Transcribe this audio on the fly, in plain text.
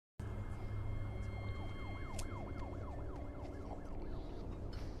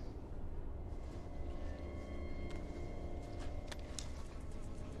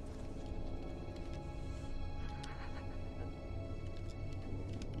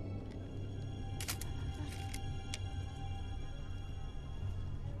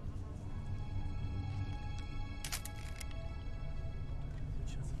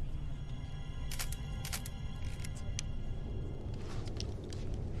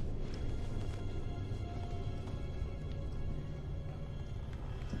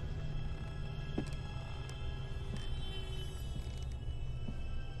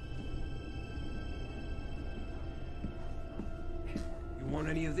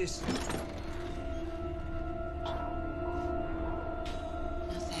want any of this?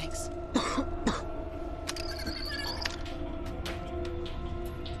 No, thanks.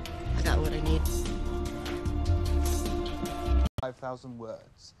 I got what I need. 5,000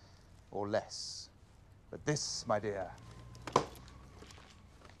 words, or less. But this, my dear,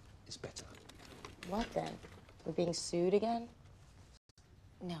 is better. What then? We're being sued again?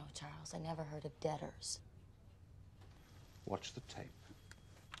 No, Charles, I never heard of debtors. Watch the tape.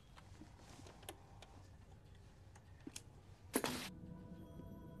 This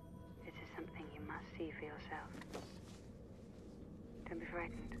is something you must see for yourself. Don't be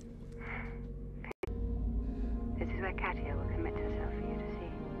frightened. This is where Katia will commit herself for you to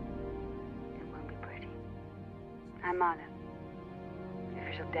see. It won't be pretty. I'm Marla, the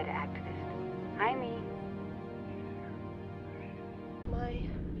official debtor activist. Hi, me. My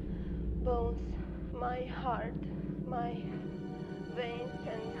bones, my heart, my veins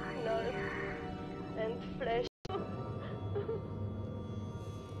and nerves and flesh.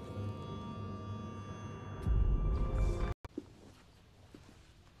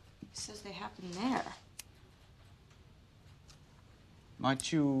 He says they happen there.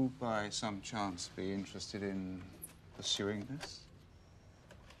 Might you, by some chance, be interested in pursuing this?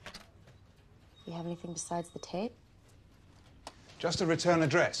 You have anything besides the tape? Just a return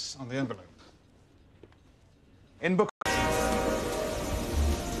address on the envelope. In book.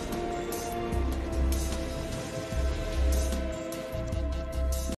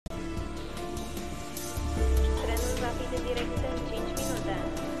 Trenul rapid în direcție în 5 minute.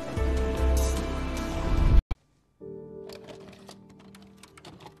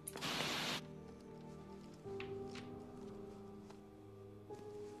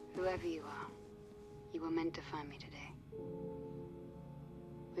 Whoever you are, you were meant to find me today.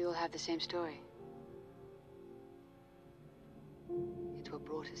 We all have the same story. It's what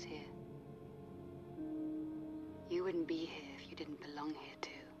brought us here. You wouldn't be here if you didn't belong here too.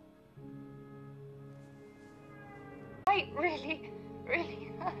 It really,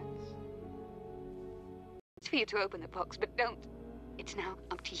 really hurts. It's for you to open the box, but don't. It's now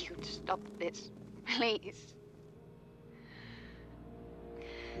up to you to stop this. Please.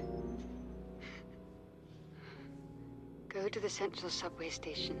 Go to the central subway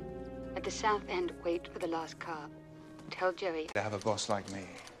station. At the south end, wait for the last car. Tell Joey To have a boss like me.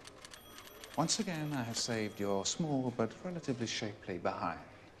 Once again, I have saved your small but relatively shapely behind.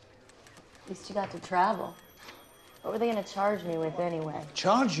 At least you got to travel. What were they going to charge me with anyway?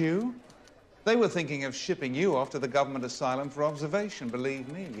 Charge you? They were thinking of shipping you off to the government asylum for observation. Believe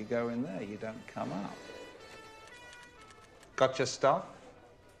me, you go in there, you don't come out. Got your stuff?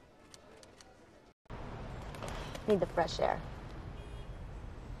 Need the fresh air.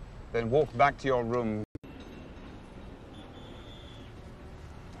 Then walk back to your room.